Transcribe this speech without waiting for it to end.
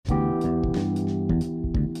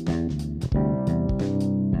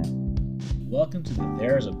welcome to the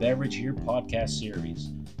There's a Beverage Here podcast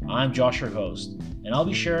series. I'm Josh, your host, and I'll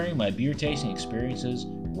be sharing my beer tasting experiences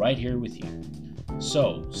right here with you.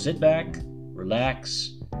 So sit back,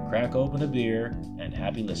 relax, crack open a beer, and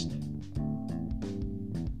happy listening.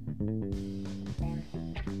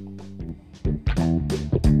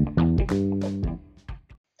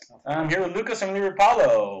 I'm here with Lucas and Leary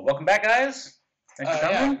Paulo. Welcome back, guys. Thanks for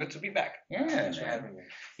coming. Yeah, good to be back. Yeah, Thanks for man. having me.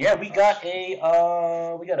 Yeah, we got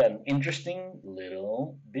an interesting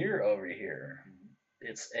little beer over here.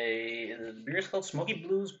 The beer is called Smoky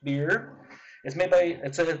Blues Beer.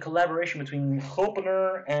 It's a collaboration between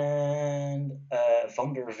Hopener and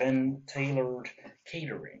Van der Ven Tailored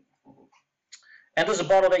Catering. And there's a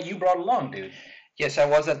bottle that you brought along, dude. Yes, I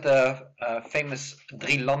was at the famous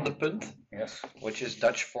Drie Landenpunt, Yes. which is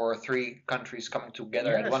Dutch for three countries coming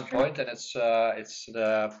together Yeah, at one that's true. point, and it's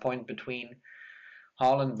the point between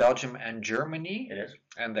Holland, Belgium, and Germany. It is.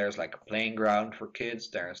 And there's like a playing ground for kids.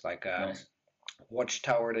 There's like a Nice.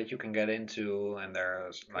 watchtower that you can get into, and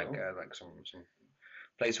there's like Cool. like some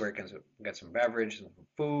place where you can get some beverage and some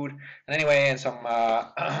food, and anyway, and some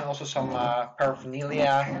also some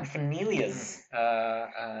paraphernalia. Paraphernalias.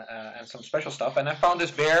 And some special stuff. And I found this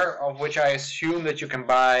beer, of which I assume that you can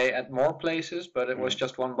buy at more places, but it was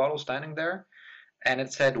just one bottle standing there. And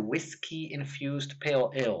it said whiskey infused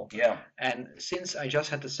pale ale. Yeah. And since I just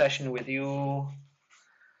had the session with you,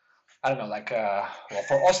 I don't know, like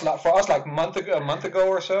for us like a month ago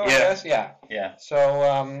or so, I Yeah. guess. Yeah. Yeah. So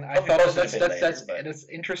I Hope you thought post it a bit that's later, but-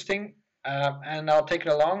 interesting, and I'll take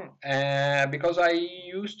it along because I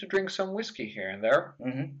used to drink some whiskey here and there.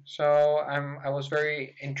 Mm-hmm. So I was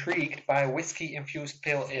very intrigued by whiskey infused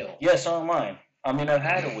pale ale. Yeah, so am I. I mean, I've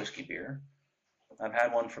had a whiskey beer. I've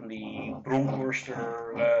had one from the Bronkhorster,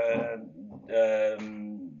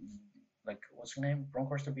 like, what's the name?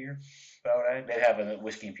 Bronkhorster beer? Brouwerij? They have a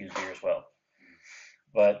whiskey infused beer as well.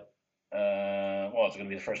 But, it's going to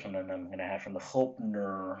be the first one that I'm going to have from the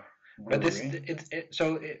Hopener But brewery.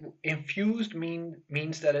 Infused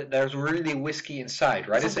means that there's really whiskey inside,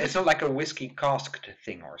 right? It's not like a whiskey casked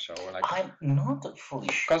thing or so. Like I'm not fully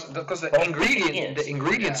sure. because But the it is.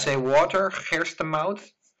 ingredients say water, gerstemout,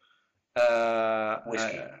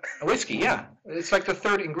 Whiskey. whiskey. Yeah, it's like the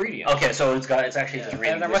third ingredient. Okay, so it's actually just really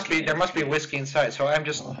And there must be whiskey inside. So I'm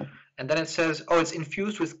just, and then it says, it's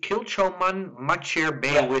infused with Kilchoman Matcher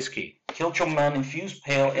Bay Yeah. whiskey. Kilchoman infused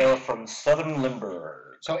pale ale from Southern Limburg.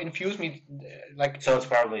 So infused means like So it's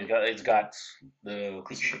got the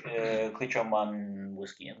Klichoman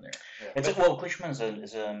whiskey in there. Klichoman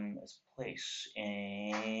is a place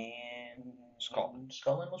in Scotland.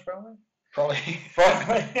 Scotland, most probably. probably.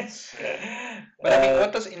 Probably. But I mean,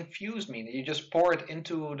 what does infuse mean? You just pour it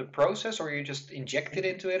into the process, or you just inject it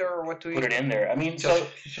into it, or what do you Put it in there. I mean, Just-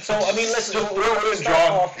 let's just throw it in, start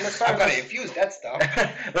John. off. Let's start I'm gonna off. infuse that stuff.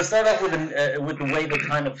 Let's start off with the way they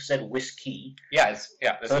kind of said whiskey. That's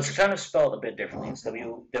So it's kind of spelled a bit differently. It's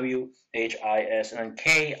WHIS and then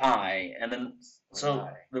KI, and then so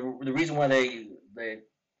the reason why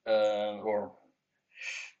or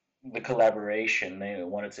the collaboration they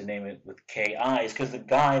wanted to name it with KI is because the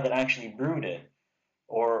guy that actually brewed it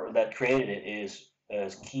or that created it is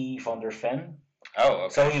Guy van der Ven. Oh,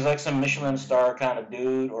 okay. So he's like some Michelin star kind of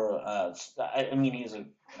dude, or I don't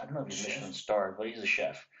know if he's Michelin star, but he's a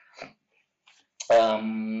chef.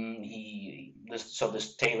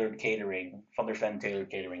 This Tailored Catering, Van der Ven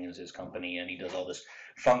Tailored Catering is his company, and he does all this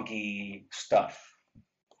funky stuff.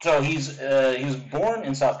 So he was born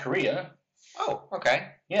in South Korea. Oh, okay.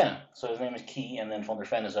 Yeah. So his name is Guy, and then Van der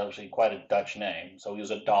Ven is obviously quite a Dutch name. So he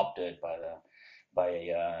was adopted by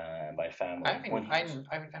a family. I've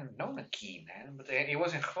known a Key man, but he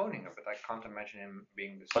was in Groningen, but I can't imagine him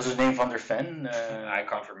being this. Was his name Van der Ven? I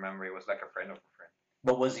can't remember. He was like a friend of a friend.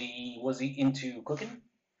 But was he into cooking?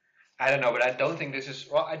 I don't know, but I don't think this is.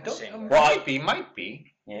 Well, I don't. Same. Might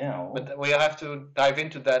be. Yeah. But we'll have to dive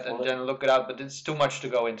into that and Well, then look it out. But it's too much to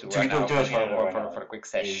go into Too right now much for right a quick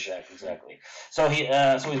session. Exactly. So he's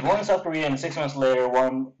born in South Korea, and 6 months later,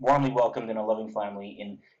 warmly welcomed in a loving family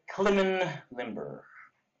in Klimmen, Limburg.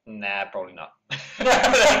 Nah, probably not.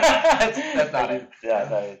 That's not it.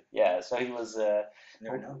 Yeah. So he was.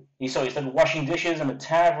 Never know. He started washing dishes in the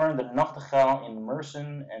tavern, the Nachtegaal in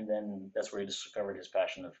Mersen, and then that's where he discovered his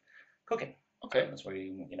passion of cooking. Okay. That's where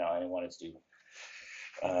he wanted to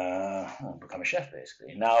become a chef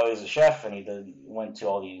basically. Now he's a chef, and he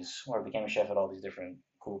became a chef at all these different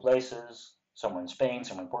cool places. Somewhere in Spain,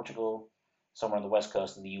 somewhere in Portugal, somewhere on the west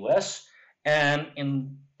coast of the U.S. And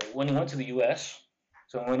when he went to the U.S.,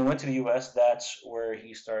 that's where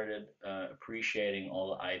he started appreciating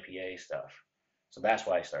all the IPA stuff. So that's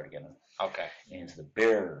why I started getting Okay. into the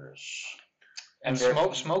beers. And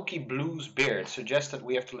they're- smoky blues beer. It suggests that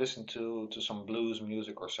we have to listen to some blues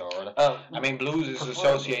music or so. Or, I mean, blues is preferably.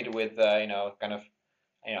 associated with kind of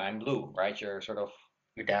I'm blue, right? You're sort of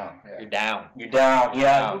you're down. you're down. You're down, You're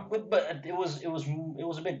yeah, down. but it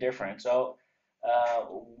was a bit different. So,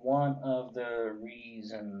 one of the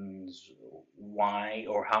reasons why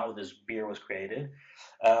or how this beer was created.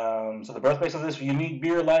 So the birthplace of this unique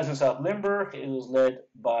beer lies in South Limburg. It was led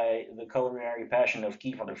by the culinary passion of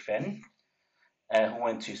Guy van der Ven, who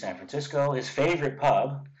went to San Francisco. His favorite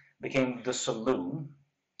pub became the Saloon,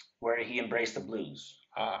 where he embraced the blues.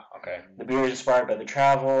 Ah, okay. The beer is inspired by the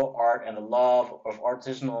travel, art, and the love of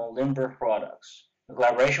artisanal Limburg products. In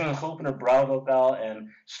collaboration with Gulpener Brouwlokaal and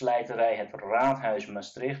Slijterij Het Raadhuis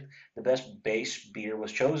Maastricht, the best base beer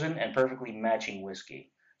was chosen and perfectly matching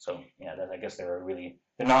whiskey. So yeah, I guess they're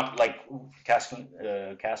not like cask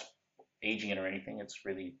aging it or anything. It's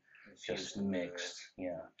really just mixed.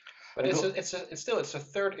 Yeah. But it's a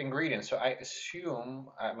third ingredient. So I assume,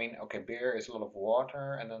 I mean, okay, beer is a lot of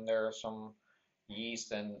water, and then there are some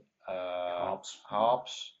yeast and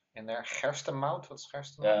hops in there. Gerstemout, what's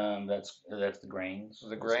gerstemout? That's the grains.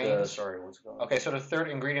 The grains. Sorry, what's it called? Okay, so the third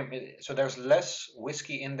ingredient. So there's less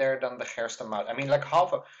whiskey in there than the gerstemout. I mean, like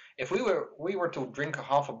if we were to drink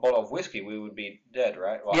half a bottle of whiskey, we would be dead,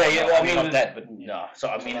 right? Well, yeah. Well, I mean, not dead, but no. So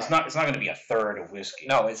I mean, it's not going to be a third of whiskey.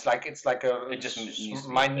 No, it's like a It just needs to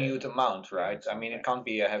be minute amount, right? I mean, it can't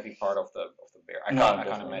be a heavy part of the beer. I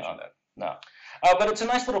can't imagine that. No. But it's a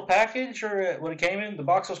nice little package, or when it came in, the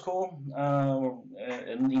box was cool.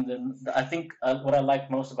 I think what I like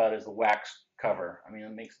most about it is the wax cover. I mean,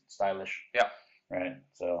 it makes it stylish. Yeah. Right.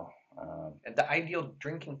 So. And the ideal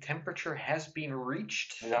drinking temperature has been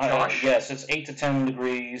reached, Josh? Yes, it's 8 to 10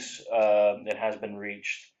 degrees. It has been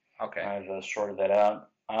reached. Okay. I've sorted that out.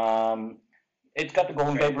 It's got the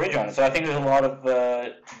Golden Gate Bridge on it, so I think there's a lot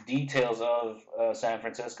of details of San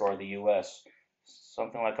Francisco or the U.S.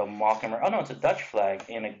 Something like a mockingbird. Oh no, it's a Dutch flag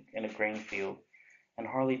in a grain field, and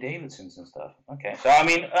Harley Davidsons and stuff. Okay, so I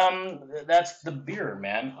mean, that's the beer,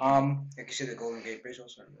 man. You can see the Golden Gate Bridge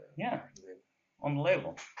also. Yeah, on the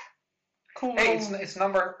label. Cool. Hey, it's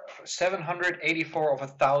number 784 of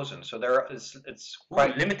 1,000, so it's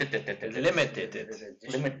quite limited.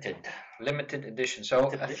 Limited edition. So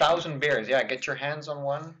 1,000 beers. Yeah, get your hands on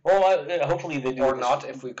one. Well, hopefully they do. Or not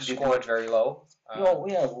if we score it very low.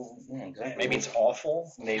 Yeah, exactly. Maybe it's awful.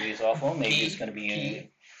 Maybe it's awful. Maybe it's going to be.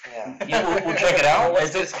 Yeah, we'll check it out.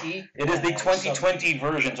 What's this key? It is the 2020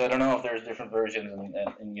 version, so I don't know if there's different versions, and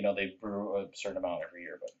they brew a certain amount every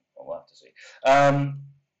year, but we'll have to see.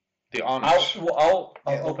 The honors. I'll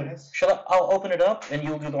open it. I'll open it up, and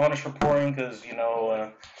you'll do the honors for pouring, because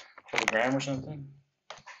for the gram or something.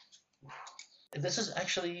 This is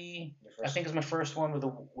actually, I think, it's my first one with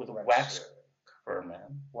a wax cover,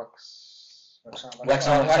 man. Wax off. Let's do Wax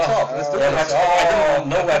it. off. I didn't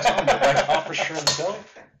know wax on, but wax off for sure. Let's go.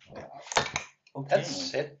 Okay.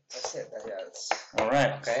 That's it. That's it. That's All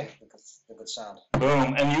right. Okay. the good sound.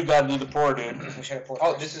 Boom, and you gotta do the pour, dude. We should have poured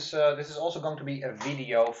Oh, first. this is also going to be a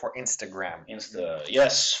video for Instagram. Insta.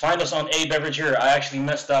 Yes, find us on A Beverage Here. I actually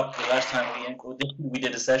messed up the last time we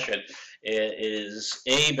did a session. It is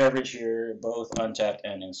A Beverage Here, both Untapped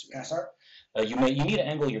and Instagram. Can I start? You need to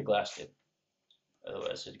angle your glass tip.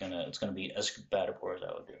 Otherwise, it's gonna be as bad a pour as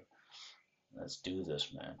I would do. Let's do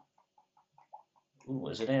this, man. Ooh,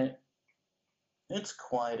 is it a? It's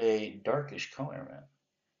quite a darkish color,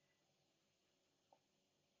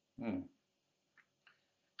 man.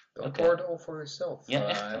 Don't pour it all for yourself. Yeah,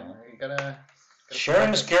 echt wel. You gotta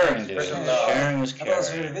Sharing is caring, dude. Spread some love. Sharing is I thought it was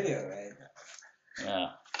for the caring. video, right?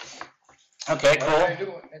 Yeah. Okay, What are you cool.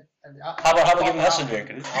 doing? How about giving us a drink?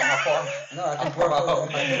 No, I can pour a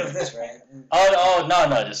bit of this, right? Oh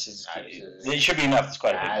no, just Nah, it should be enough. It's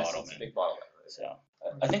quite a big It's bottle, a man. big bottle. So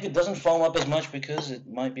I think it doesn't foam up as much because it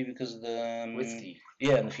might be because of the Whiskey.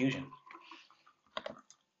 Yeah, and the fusion.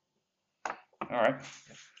 All right,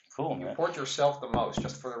 cool, You man. poured yourself the most,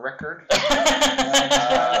 just for the record. No. No.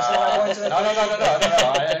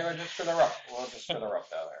 Just for the rough. We'll just for the rough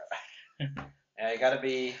down there. Yeah, you gotta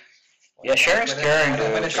be. Yeah, sharing's caring,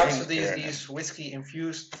 dude. When it comes to Sharing's these caring. whiskey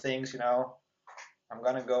infused things, I'm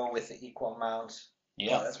gonna go with the equal amount.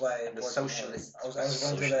 Yeah. That's why The poured socialist. more. I was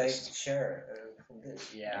going to like share from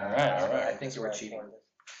this. Yeah. All right. I think you were cheating.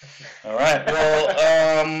 All right.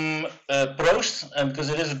 Well, proost, because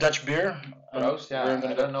it is a Dutch beer. Proost, yeah. We're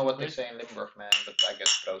gonna I don't know what go- they say in Limburg, man, but I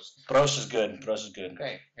guess proost. Proost is good. Proost is good.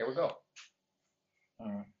 Okay, here we go.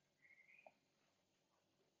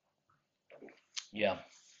 Yeah.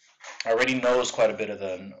 I already knows quite a bit of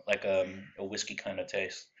the a whiskey kind of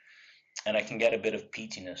taste, and I can get a bit of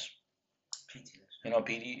peatiness. You know,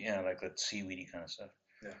 peaty, yeah, like that seaweedy kind of stuff.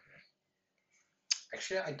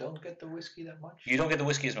 Actually, I don't get the whiskey that much. You don't get the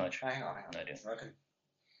whiskey as much. Hang on. I do. I can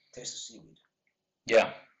taste the seaweed.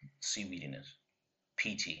 Yeah, seaweediness.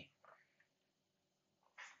 Peaty.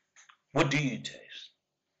 What do you taste?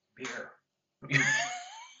 Beer.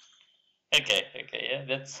 Okay, yeah,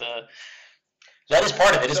 that is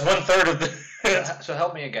part of it. It's 1/3 of the. So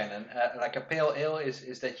help me again. And like a pale ale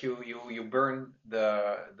is that you burn the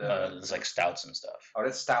It's like stouts and stuff. oh,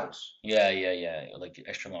 that's stouts. Yeah, like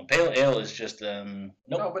extra long. Pale ale is just No,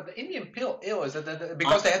 nope. but the Indian pale ale is that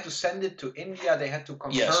because they had to send it to India, they had to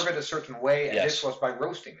conserve it a certain way, and this Yes. was by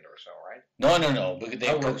roasting it or so, right? No. But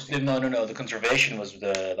No roasting. no. The conservation was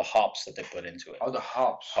the hops that they put into it. Oh, the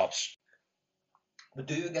hops. Hops. But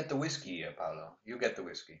do you get the whiskey, Paolo? You get the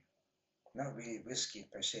whiskey. Not really whiskey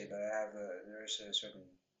per se, but there's a certain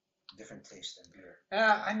different taste in beer.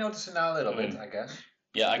 Yeah, I notice it now a little bit, I guess.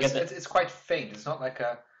 Yeah, I get that. It's quite faint. It's not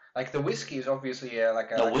like the whiskey is obviously like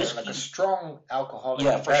The a whiskey- strong alcoholic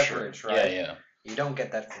Yeah, for sure. beverage, right? Yeah. You don't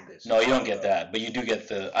get that from this. No, you don't get that, but you do get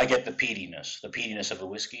I get the peatiness of the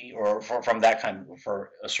whiskey, or from that kind, for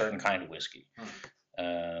a certain kind of whiskey.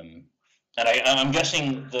 And I'm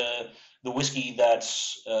guessing the whiskey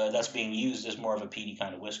that's being used is more of a peaty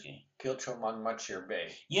kind of whiskey. Kilchoman Machir Bay.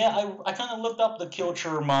 Yeah, I kind of looked up the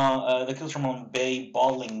Kilchoman Bay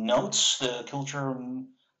bottling notes. The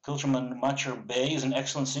Kilchoman Machir Bay is an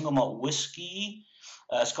excellent single malt whiskey,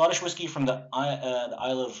 Scottish whiskey from the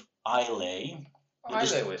Isle of Islay.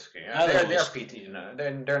 Islay whiskey. Yeah. Islay They're whiskey. peaty. You know,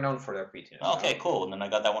 they're known for their peatiness. Okay, cool. And then I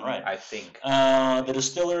got that one right. I think. The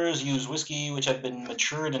distillers use whiskey which have been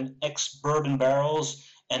matured in ex-bourbon barrels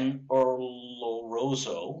and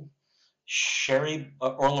Oloroso sherry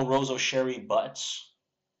butts.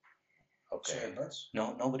 Okay. Sorry, butts?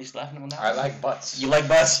 No, nobody's laughing at that. I like butts. You like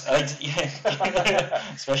butts, yeah.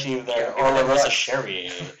 Especially if they're Yeah, give me Oloroso butts.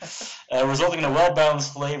 sherry, resulting in a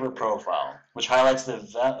well-balanced flavor profile, which highlights the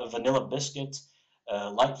vanilla biscuit,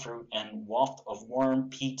 light fruit, and waft of warm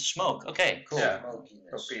peat smoke. Okay, cool. Yeah.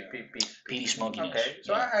 Smokiness, So Peaty smokiness. Okay,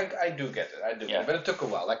 so yeah. I do get it. I do. Yeah. But it took a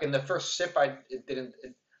while. Like in the first sip,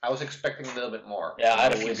 I was expecting a little bit more. Yeah, I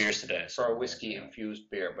had a For few whiskey- beers today. for a whiskey infused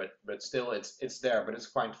beer, but still it's there, but it's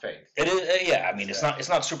quite faint. It is, yeah. I mean, it's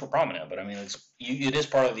not super prominent, but I mean, it is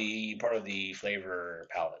part of the flavor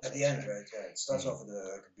palette. At the end, right? Yeah, it starts off with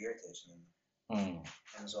like a beer taste and Mm.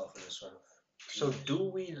 ends off with a sort of. So do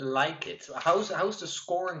we like it? How's the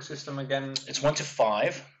scoring system again? It's 1 to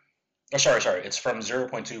 5. Oh, sorry. It's from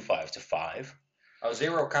 0.25 to 5. Oh,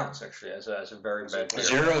 0 counts actually as a very bad beer.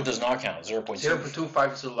 0 does not count. 0.2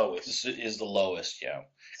 0.25 is the lowest. is the lowest. Yeah,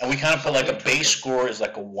 and we kind of put like a base score is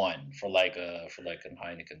like a 1 for like a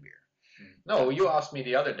Heineken beer. No, you asked me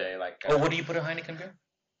the other day, like, Oh, what do you put a Heineken beer?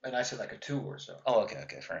 and I said like a 2 or so. Oh, okay,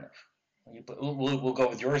 fair enough. We'll go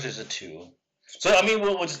with yours as a 2. So I mean,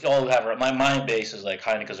 we'll just all have my base is like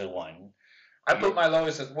Heineken's at 1. I put my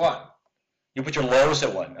lowest at 1. You put your lowest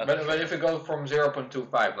at 1. Okay. But if we go from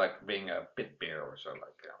 0.25, like being a pit beer or so,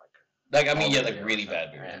 Like I mean, yeah, All like beer really or bad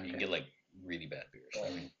something. beers. Yeah, I mean, you okay. get like really bad beers. I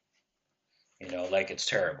mean, you know, like it's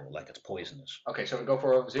terrible, like it's poisonous. okay, so we go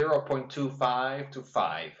for 0.25 to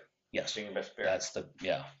 5 Yes, being best beer. that's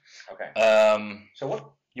yeah. Okay. So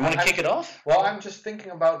what? you want to I- kick it off? Well, I'm just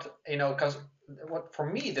thinking about, because what for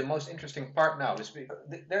me the most interesting part now is because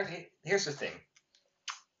here's the thing.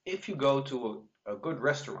 If you go to a good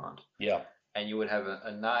restaurant Yeah, and you would have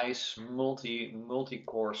a nice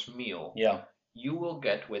multi-course meal, yeah, you will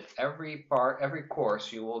get with every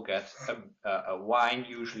course you will get a wine,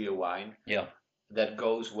 usually a wine yeah, that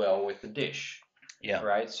goes well with the dish, yeah,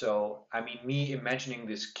 right? So I mean, me imagining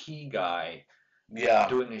this key guy yeah.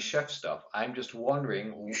 doing his chef stuff, I'm just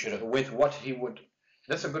wondering You should've- with what he would.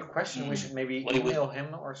 That's a good question. We should maybe What he would- email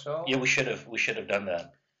him or so, Yeah, we should have done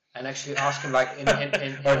that. and actually ask him like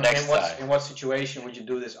Or next time. in what situation would you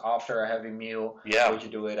do this after a heavy meal? Yeah. Would you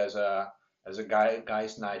do it as a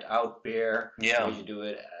guy's night out beer? Yeah. Would you do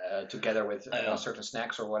it together with I know. certain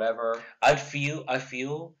snacks or whatever? I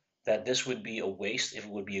feel that this would be a waste if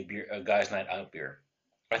it would be a guy's night out beer.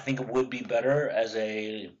 I think it would be better as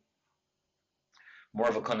a more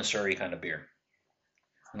of a connoisseur kind of beer,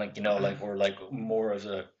 like or like more as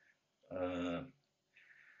a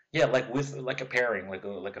like with like a pairing,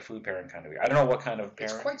 like a food pairing kind of beer. I don't know what kind of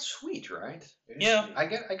pairing. It's quite sweet, right? Yeah. I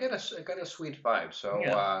get a sweet vibe. So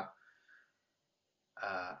Yeah.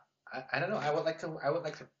 I don't know. I would like to.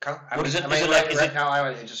 What is it? I Is mean, it like- is right it- now I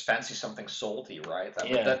would just fancy something salty, right? But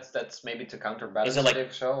Yeah. that's maybe to counterbalance Is it like-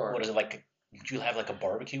 if so. Or, What is it like? Would you have like a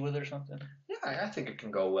barbecue with it or something? yeah, I think it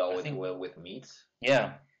can go well I with think- with meat.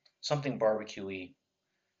 Yeah, something barbecuey.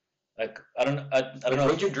 Like I don't know.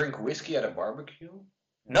 Would you drink whiskey at a barbecue?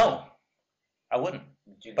 No, I wouldn't.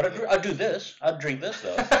 You But get- I'd do this. I'd drink this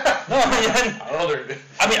though. no,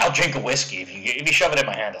 I mean, I'll drink a whiskey if you shove it in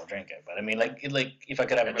my hand, I'll drink it. But I mean, like if I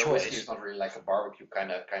could have a but whiskey choice. is not really like a barbecue kind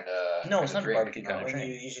of. No, it's not a drink. barbecue kind of when drink.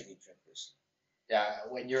 you usually drink this. Yeah,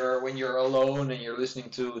 when you're alone and you're listening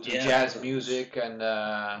to Yeah. jazz music and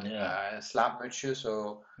Yeah. slaapmutsje, so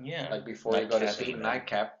Yeah. like before you go to Nightcap or sleep, whatever.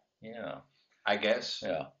 nightcap, Yeah. I guess.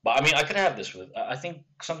 Yeah. But I mean, I could have this with. I think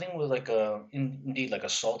something with like indeed like a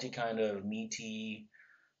salty kind of meaty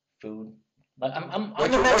food. Like I'm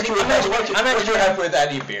What you have with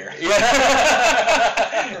any beer? Yeah.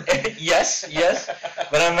 yes, yes.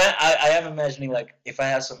 But I am imagining like if I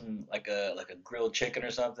have some like a grilled chicken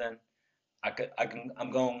or something, I'm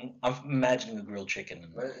imagining a grilled chicken.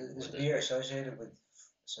 But is with beer it. associated with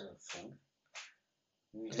certain food?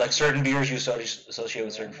 Like certain beers you associate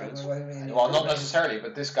with certain foods. Well, not necessarily,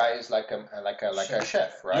 but this guy is like a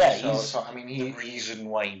chef, right? Yeah, so I mean, The reason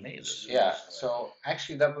why he made this. yeah. So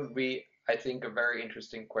actually, that would be, I think, a very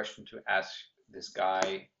interesting question to ask this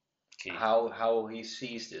guy, Okay. how he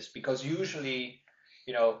sees this, because usually,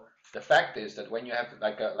 the fact is that when you have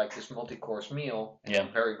like this multi-course meal in Yeah.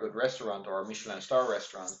 a very good restaurant or a Michelin star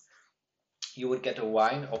restaurant, you would get a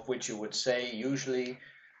wine of which you would say usually,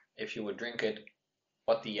 if you would drink it,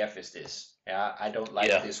 what the F is this? Yeah, I don't like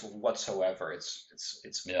Yeah. this whatsoever.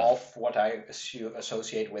 It's Yeah. off what I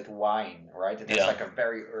associate with wine, right? It has Yeah. like a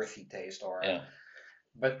very earthy taste, or. Yeah.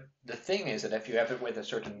 But the thing is that if you have it with a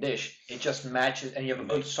certain dish, it just matches, and you have a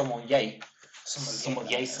good sommelier.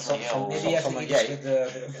 Sommelier. Maybe you have to someone eat this gay. with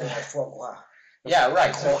the foie gras. Yeah,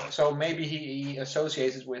 right. So maybe he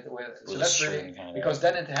associates it with so With a that's certain really kind of- because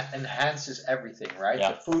then it enhances everything, right?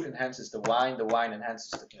 Yeah. The food enhances the wine enhances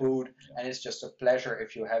the food, and it's just a pleasure if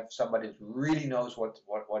you have somebody who really knows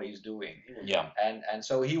what he's doing, Yeah. and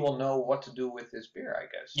so he will know what to do with this beer, I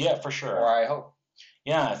guess. Yeah, for sure. Or I hope.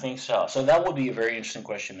 Yeah, I think so. So that would be a very interesting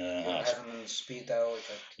question to You ask. have them speed out.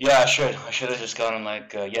 Yeah, I should. I should have just gone and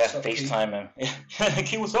like, What's up, Key? FaceTime him.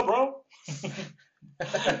 Key, what's up, bro?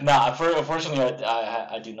 Nah, unfortunately,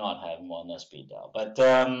 I do not have him on that speed dial. But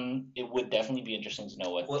it would definitely be interesting to know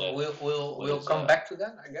what. We'll is, come back to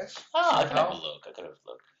that, I guess. I could have a How? look. I could have a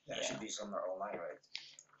look. That Yeah. should be somewhere online, right?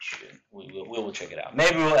 Should. We will check it out.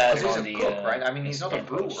 Maybe we'll add Because he's on a the. cook, right? I mean, he's not a Instagram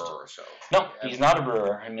brewer post. or so. No, he's not a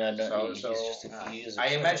brewer. I mean, I don't, he's So, just he is. A I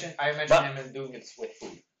cook. imagine But- him doing it with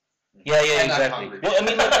food. Yeah, And I'm exactly. hungry. Well, I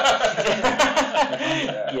mean,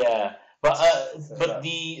 Yeah. yeah, but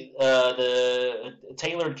the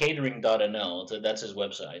tailoredcatering.nl, so that's his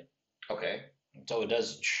website. Okay. So it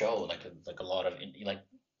does show like a lot of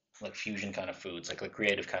like fusion kind of foods, like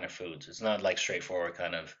creative kind of foods. It's not like straightforward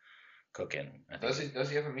kind of cooking. I think. Does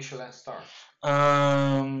he have a Michelin star?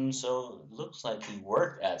 So it looks like he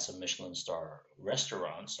worked at some Michelin star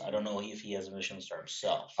restaurants. I don't know if he has a Michelin star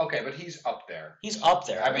himself. Okay, but he's up there. He's up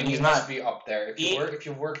there. I mean, he's he not. must be up there. he- If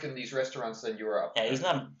you worked in these restaurants, then you were up Yeah, there. he's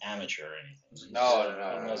not an amateur or anything.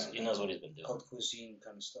 No. He knows what he's been doing. Haute cuisine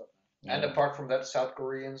kind of stuff. And Yeah. apart from that, South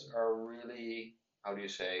Koreans are really, how do you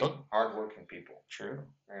say, Good. hardworking people. True.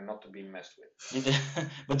 They're not to be messed with.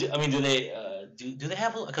 But do they do they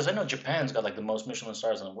have? Because I know Japan's got like the most Michelin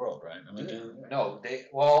stars in the world, right? I mean, No,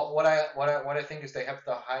 what I think is they have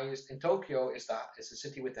the highest in Tokyo is the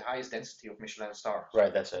city with the highest density of Michelin stars.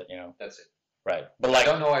 right? That's it. That's it. Right. But I like,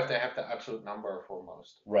 don't know if they have the absolute number for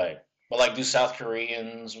most. right. But like, do South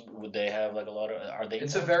Koreans would they have like a lot of? Are they?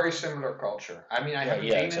 It's a very similar culture. I mean, I haven't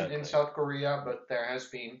yeah, been exactly. in South Korea, but there has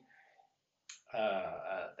been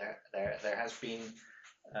there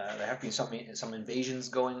have been some invasions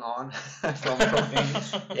going on from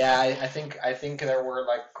yeah. I think there were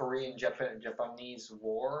like Korean Japanese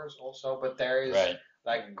wars also, but there is right.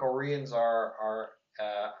 like Koreans are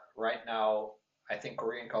right now. I think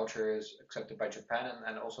Korean culture is accepted by Japan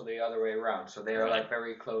and also the other way around. So they are Right. like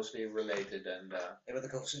very closely related, and Yeah, but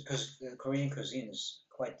because the Korean cuisine is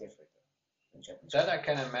quite different than Japanese. that I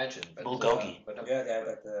can imagine. But Bulgogi. but Yeah, they have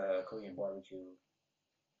like the Korean barbecue,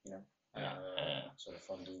 Yeah. sort of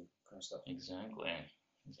fondue kind of stuff. Exactly.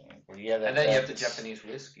 Yeah. and then you have the that's- Japanese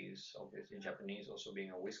whiskeys, obviously Japanese also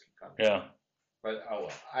being a whiskey country. Yeah. But oh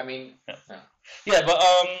well, I mean, Yeah, but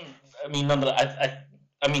I mean, nonetheless,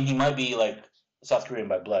 I mean, he might be like South Korean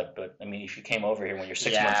by blood, but I mean, if you came over here when you're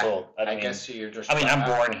 6 Yeah, months old, I I mean, guess you're just. I mean, I'm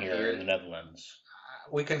born you're- here in the Netherlands.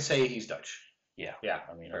 We can say he's Dutch. Yeah. Yeah,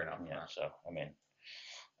 I mean, fair enough. Yeah. So I mean,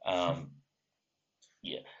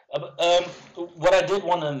 yeah. What I did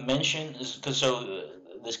want to mention is because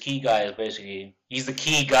this key guy is basically he's the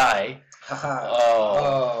key guy Haha.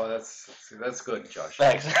 Oh, Oh, that's good, Josh.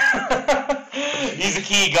 thanks. He's a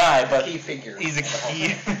key guy, but Key figure. he's a in the whole key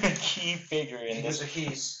thing. key figure in He this. gives the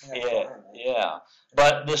keys. Yeah, yeah.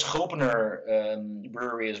 But this Gopener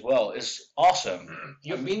brewery as well is awesome.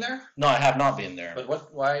 You've been there, No, I have not been there. but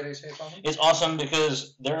what? Why do you say it's awesome? It's awesome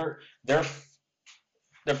because they're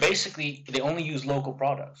basically they only use local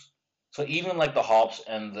products. So even like the hops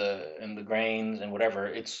and the grains and whatever,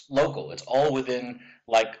 it's local. It's all within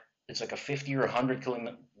like it's like a 50 or 100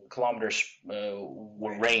 kilometers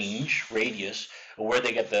radius of where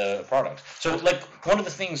they get the products. So like one of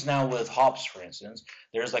the things now with hops, for instance,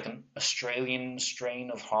 there's like an Australian strain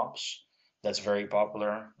of hops that's very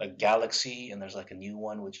popular, like Galaxy, and there's like a new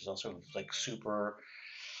one which is also like super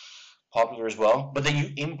popular as well. But then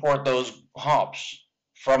you import those hops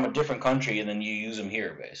from a different country and then you use them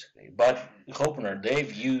here basically. But Gopener,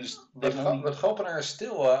 But Gopener is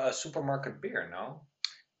still a supermarket beer, no?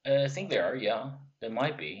 I think they are, yeah, they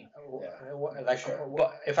might be. Like,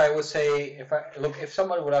 if I would say, if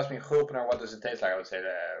somebody would ask me Gopener, what does it taste like? I would say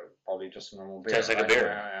probably just a normal beer. Tastes like a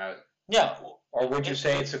beer. Yeah. Or would you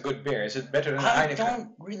say it's a good beer? Is it better than I Heineken? don't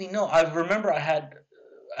really know. I remember I had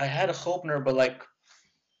a Gopener, but like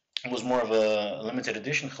it was more of a limited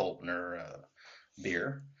edition Gopener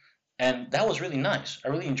beer, and that was really nice. I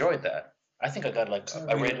really enjoyed that. I think I got like It's I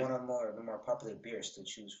not really rated. one of the more popular beers to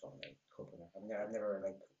choose from, like Copenhagen. I've never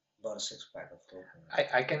like bought a 6-pack of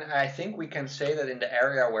Copenhagen. I think we can say that in the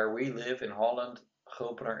area where we live in Holland,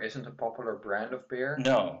 Gopener isn't a popular brand of beer.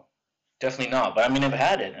 No, definitely not. But I mean, I've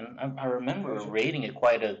had it, and I remember rating it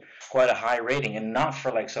quite a high rating, and not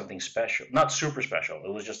for like something special, not super special.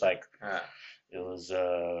 It was just like it was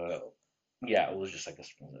yeah, it was just like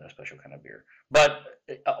a special kind of beer. But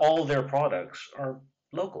all their products are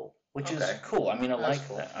local, which is Okay. cool. I mean, I That's like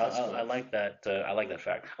cool. that. That's cool. I like that. I like that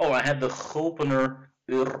fact. Oh, I had the Gopener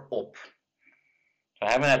Urop.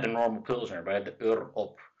 I haven't had the normal Pilsner, but I had the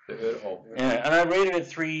Urop. The Urop. Yeah, and I rated it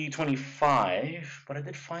 3.25, but I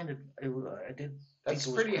did find it. I did. That's think it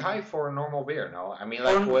was pretty pretty high for a normal beer, no? I mean,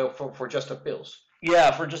 like, Um, well, for just a Pils. Yeah,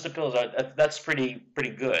 for just a Pils, that's pretty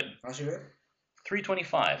good. How's your beer?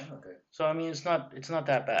 3.25. Okay. So I mean, it's not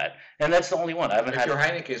that bad, and that's the only one I haven't If had. your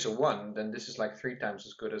Heineken is a 1, then this is like 3 times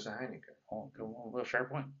as good as a Heineken. Oh, okay, well, fair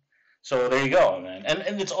point. So there you go, man.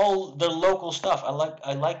 And it's all the local stuff.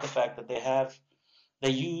 I like the fact that they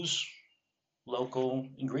use local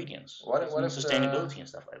ingredients. What and is the- sustainability and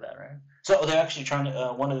stuff like that, right? So they're actually trying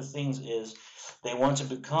to. One of the things is they want to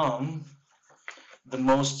become the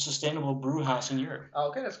most sustainable brew house in Europe. Oh,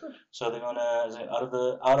 okay, that's good. So they're gonna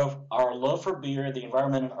out of our love for beer, the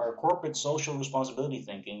environment, and our corporate social responsibility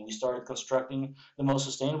thinking, we started constructing the most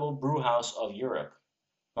sustainable brew house of Europe.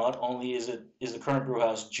 Not only is the current brew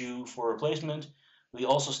house due for replacement, we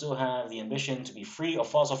also still have the ambition to be free of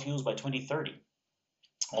fossil fuels by 2030.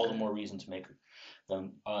 All the more reason to make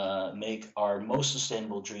our most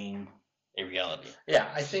sustainable dream a reality. Yeah,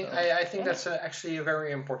 I think So, I think yeah. that's actually a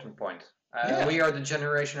very important point. Yeah. We are the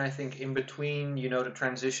generation, I think, in between, the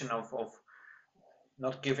transition of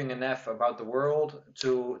not giving an F about the world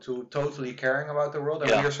to totally caring about the world, and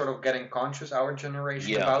Yeah. we are sort of getting conscious, our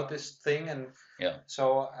generation, Yeah. about this thing, and Yeah.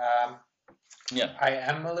 so Yeah. I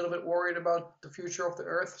am a little bit worried about the future of the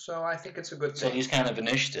Earth, so I think it's a good So thing. these kind of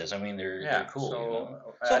initiatives, I mean, they're cool. So, you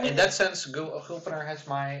know? uh, So, I mean, in that sense, Gulpener has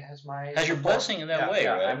my Has your support. blessing in that way,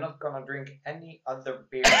 right? I'm not gonna drink any other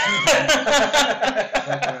beer.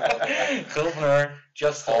 Gopener,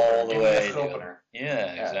 Just all the Give me way. a dude. Gulpener. Yeah,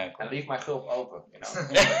 Yeah, exactly. and leave my gulp open. That's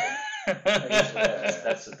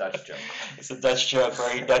That's a Dutch joke. It's a Dutch joke for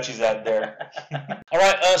any Dutchies out there. All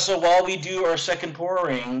right, so while we do our second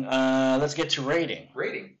pouring, let's get to rating.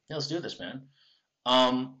 Rating. Yeah, let's do this, man.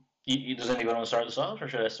 Does anybody want to start this off, or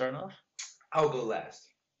should I start off? I'll go last.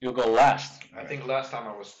 You'll go last. I think last time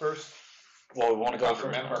I was first. Well, we want to go Can't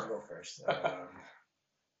first. remember. I'll go first.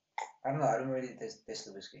 I don't know. I don't really taste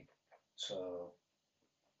the whiskey, so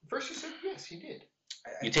First you said yes, you did.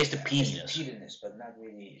 You taste the I taste peatiness. peatiness, but not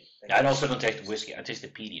really. Like, I also don't taste the whiskey. I taste the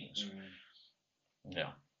peatiness. Yeah.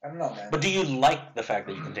 I don't know, man. But do you like the fact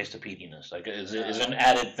that you can taste the peatiness? Like, is it an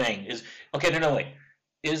added thing? No, wait.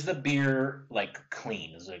 Is the beer like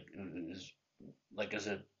clean? Is there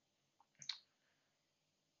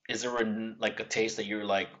a taste that you're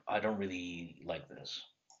like, I don't really like this?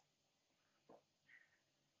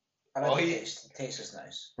 I like Well, the he- taste. The taste is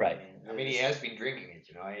nice. Right. I mean, he has been drinking it,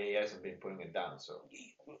 he hasn't been putting it down, so.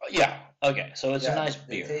 Yeah. Okay. So it's a nice the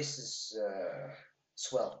beer. taste is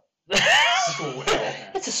swell,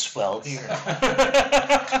 It's a swell beer.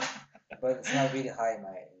 but it's not really high in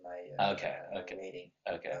my Okay, rating.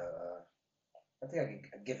 Okay. I think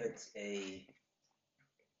I give it a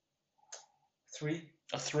 3.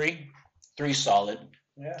 A 3. 3 solid.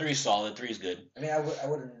 Yeah. 3 solid. 3's good. I mean, I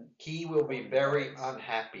wouldn't. Key will be very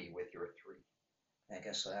unhappy with your 3. I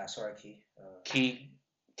guess so. Yeah, sorry, Key.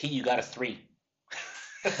 Key, you got a 3.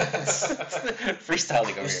 Freestyling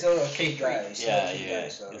over You're here. still a Key guy. Yeah.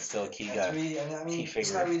 You're still a Key guy. 3, I mean, Key it's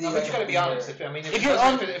figure. not really. No, but you gotta be honest. If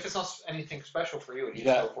it's not anything special for you, you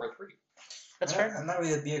go for a 3. That's fair. I'm not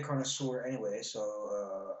really a beer connoisseur anyway,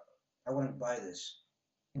 so I wouldn't buy this.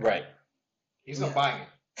 Right. He's not buying it.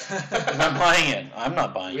 I'm not buying it. I'm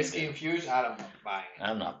not buying Whiskey it. infused, I'm not buying it.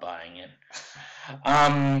 I'm not buying it.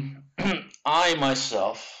 I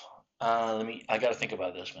myself, I gotta think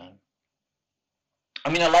about this, man. I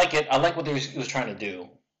mean, I like it. I like what he was trying to do.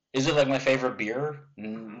 Is it like my favorite beer?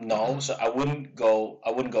 No, so I wouldn't go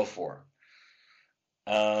for.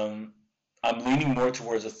 I'm leaning more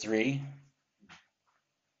towards a 3.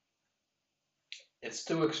 It's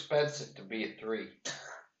too expensive to be a 3.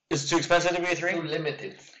 It's too expensive to be a 3? Too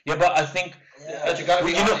limited. Yeah, but I think. Yeah. But you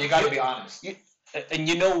gotta be honest. And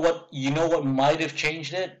you know what might have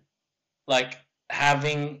changed it, like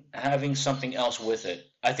having something else with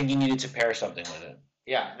it. I think you needed to pair something with it.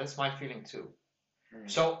 Yeah, that's my feeling too.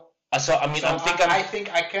 So I think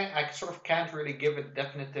I sort of can't really give a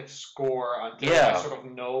definitive score until I sort of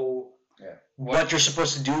know what you're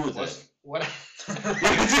supposed to do with it. What? Get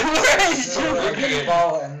a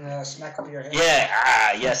ball and smack up your head.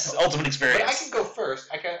 Yeah. Yes. Ultimate experience. But I can go first.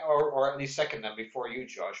 I can, or at least second them before you,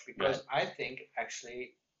 Josh, because I think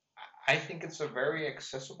it's a very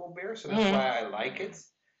accessible beer, so that's why I like it.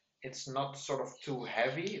 It's not sort of too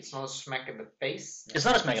heavy. It's not a smack in the face. It's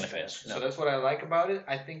not a smack in the face. No. So that's what I like about it.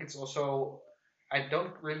 I think it's also. I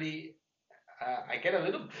don't really. I get a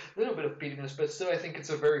little bit of peatiness, but still, I think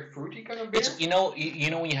it's a very fruity kind of beer. It's, you know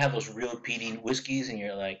when you have those real peaty whiskeys, and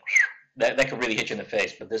you're like, that could really hit you in the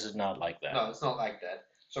face. But this is not like that. No, it's not like that.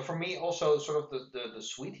 So for me, also, sort of the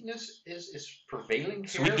sweetiness is prevailing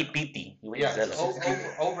here. Sweety peaty. Yeah,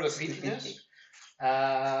 over the peatiness.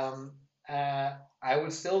 I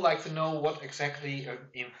would still like to know what exactly an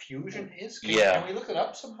infusion is. Can we look it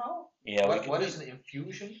up somehow? Yeah. What is an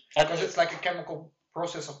infusion? Because it's like a chemical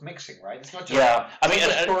process of mixing, right? It's not just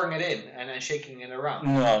just pouring it in and then shaking it around.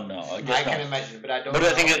 No, I can imagine, but I don't. But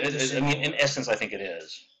I think in essence, I think it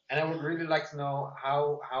is. And I would really like to know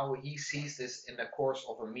how he sees this in the course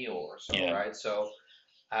of a meal or so, right? So,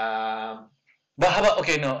 but how about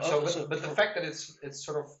but the fact that it's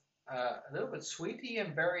sort of a little bit sweety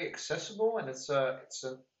and very accessible, and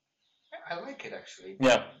I like it actually.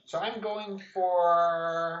 Yeah. So I'm going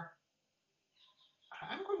for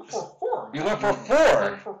 4. You're going for 4. I'm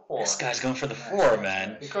going for 4. This guy's going for the 4,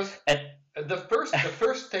 man. Because the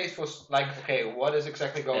first taste was like, okay, what is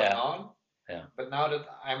exactly going on? Yeah. But now that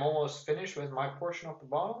I'm almost finished with my portion of the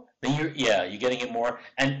bottle, then you're getting it more,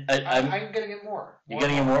 and I'm getting it more. You're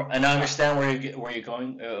getting it more, and I understand where you're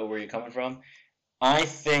going, where you're coming from. I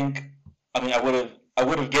think, I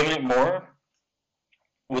would have given it more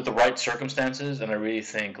with the right circumstances, and I really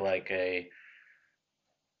think like a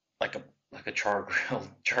char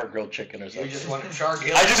grilled chicken or something. You just want a char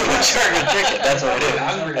grilled? I just want char grilled chicken. That's what it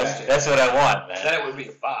is. That's what I want, man. Then it would be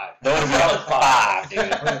a 5. That would be a 5, dude.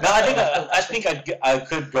 No, I think I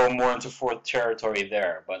could go more into 4th territory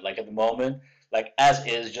there, but like at the moment, like as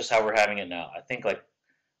is, just how we're having it now, I think like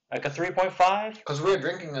a 3.5. Because we're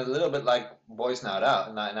drinking a little bit like boys' night out.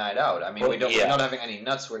 I mean, we're not having any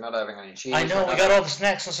nuts. We're not having any cheese. I know we got all the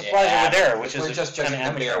snacks and supplies over there, which we're is just judging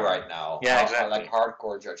the beer right now. Yeah, exactly. Like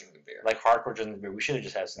hardcore judging the beer. Like hardcore judging the beer. We should have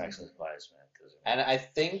just had snacks and supplies, man. And I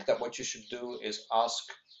think that what you should do is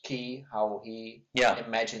ask Key how he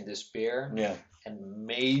imagined this beer. Yeah. And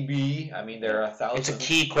maybe, I mean, there are 1,000. It's a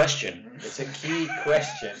key question. It's a key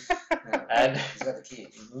question. And he's got the key.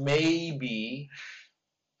 Maybe.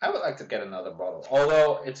 I would like to get another bottle,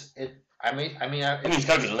 although it's got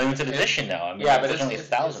to be limited edition now. I mean, but there's only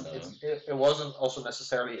 1,000 of them. It wasn't also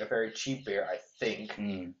necessarily a very cheap beer, I think.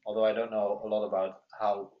 Although I don't know a lot about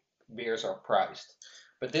how beers are priced.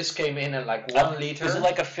 But this came in at like 1 liter. Is it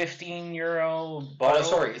like a €15 bottle? Oh,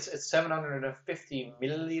 sorry, it's 750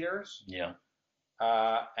 milliliters. Yeah.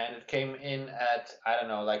 And it came in at, I don't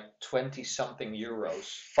know, like 20-something euros.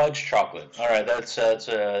 Fudge chocolate. All right, that's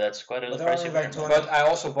quite a pricey beer. But I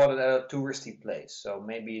also bought it at a touristy place, so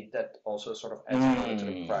maybe that also sort of adds a little to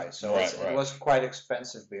the price. So it was quite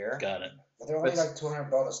expensive beer. Got it. But there are only like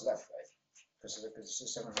 200 bottles left, right? Because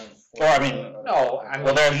it's 740. Or I mean,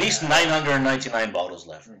 well, there are at least 999 bottles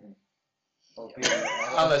left.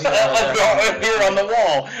 Unless beer on the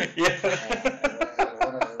wall. Yeah.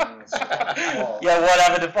 Yeah, what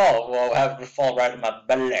happened to fall? Well, have it fall right in my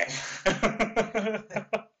belly.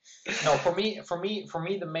 No, for me,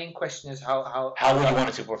 the main question is how would you want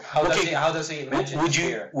it to pour? How does he imagine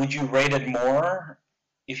beer? Would you rate it more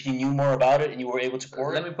if you knew more about it and you were able to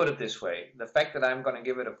pour it? Let me put it this way: the fact that I'm going to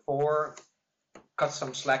give it a 4 cuts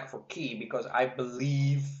some slack for Key, because I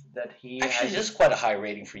believe that he actually this is quite a high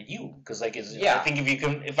rating for you, because like I think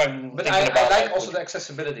I like also the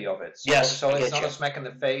accessibility of it. So, yes, so it's not a smack in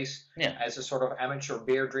the face. Yeah. As a sort of amateur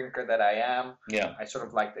beer drinker that I am, yeah, I sort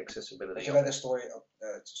of like the accessibility. But you read the story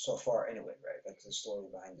so far anyway, right? Like the story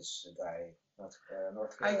behind this guy,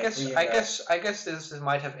 North. I guess this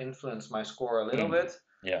might have influenced my score a little bit.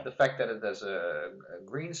 Yeah. The fact that it has a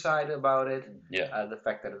green side about it. Yeah. The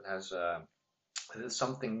fact that it has it's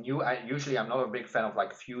something new. I'm not a big fan of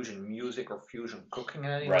like fusion music or fusion cooking in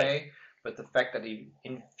any way, but the fact that he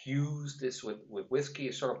infused this with whiskey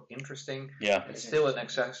is sort of interesting. Yeah, it's still an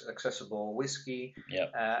accessible whiskey. Yeah,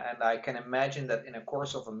 and I can imagine that in a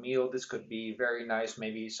course of a meal, this could be very nice.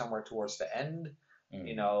 Maybe somewhere towards the end,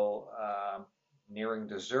 you know, nearing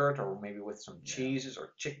dessert, or maybe with some cheeses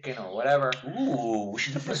or chicken or whatever. Ooh, we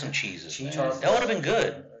should have put some cheeses. That would have been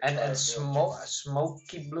good. And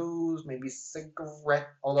smoky blues, maybe cigarette.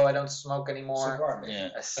 Although I don't smoke anymore. Cigar, yeah,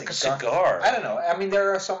 like a cigar. I don't know. I mean,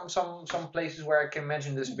 there are some places where I can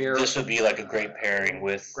mention this beer. This would be like a great pairing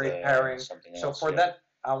with something else. So for that,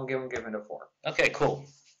 I'm giving it a 4. Okay, cool.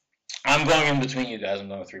 I'm going in between you guys. I'm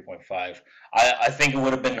going with 3.5. I think it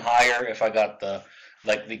would have been higher if I got the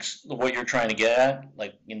what you're trying to get at,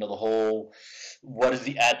 like, you know, the whole, what is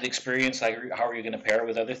the added experience, like how are you going to pair it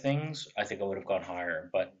with other things? I think I would have gone higher,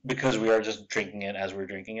 but because we are just drinking it as we're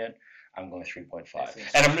drinking it, I'm going 3.5.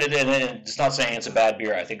 And it's not saying it's a bad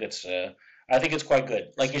beer. I think it's quite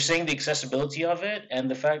good. Like you're saying, the accessibility of it and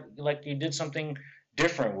the fact, like, you did something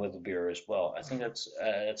different with the beer as well. I think that's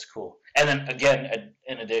cool. And then again,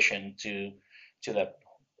 in addition to that,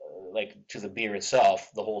 like to the beer itself,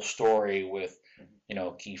 the whole story with, you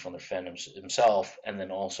know, Guy van der Ven himself, and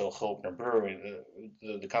then also Gulpener Brewing,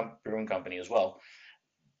 the brewing company as well.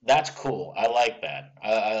 That's cool. I like that.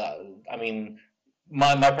 I mean,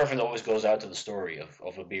 my preference always goes out to the story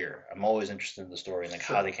of a beer. I'm always interested in the story and like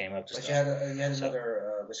how they came up to stuff. But you had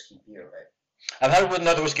another whiskey beer, right? I've had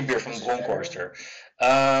another whiskey beer from Bronkhorster.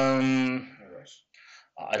 I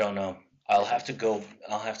don't know. I'll have to go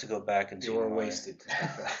back into. You were wasted.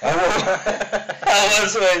 I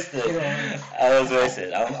was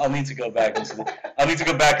wasted. I'll need to go back into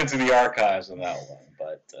the archives on that one.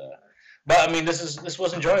 But I mean, this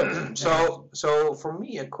was enjoyable. So for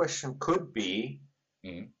me, a question could be.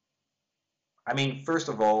 I mean, first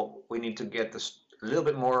of all, we need to get a little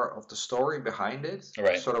bit more of the story behind it,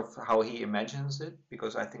 right? Sort of how he imagines it,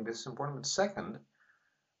 because I think this is important. But second,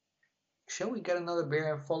 shall we get another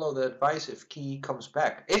beer and follow the advice if Key comes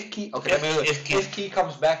back? If Key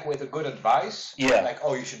comes back with a good advice, like,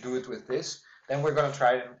 oh, you should do it with this, then we're gonna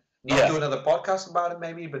try and not do another podcast about it,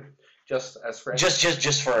 maybe, but just as friends.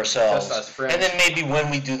 Just for ourselves. Just as friends. And then maybe when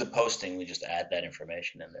we do the posting, we just add that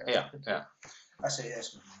information in there. Yeah. I say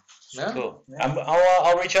yes. Yeah? Cool. Yeah.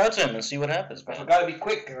 I'll reach out to him and see what happens, man. But we gotta be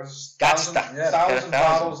quick. There's thousand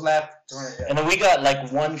bottles left. And then we got like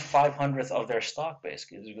 1/500th of their stock,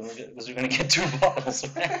 basically, because we're gonna get 2 bottles.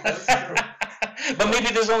 But maybe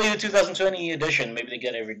there's only the 2020 edition. Maybe they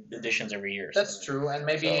get editions every year. That's true, and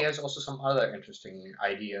maybe he has also some other interesting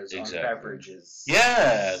ideas on beverages.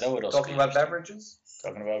 Yeah, that would also. Talking about beverages.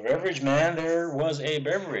 Talking about beverage, man. There was a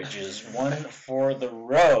beverages one for the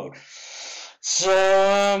road.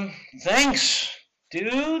 So, thanks,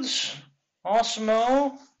 dudes.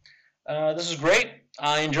 Awesome-o. This is great.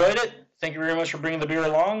 I enjoyed it. Thank you very much for bringing the beer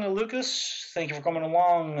along, Lucas. Thank you for coming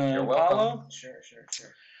along, You're welcome. Paulo. Sure.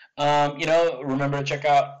 You know, remember to check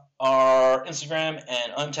out our Instagram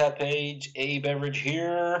and Untappd page, A Beverage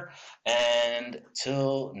Here. And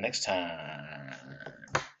till next time.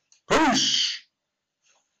 Peace!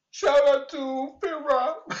 Shout out to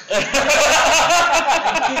Pira.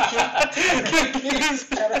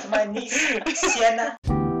 Shout out to my niece, Sienna.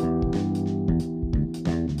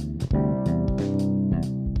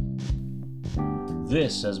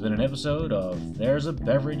 This has been an episode of There's a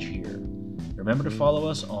Beverage Here. Remember to follow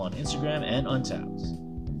us on Instagram and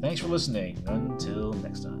Untappd. Thanks for listening. Until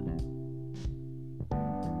next time.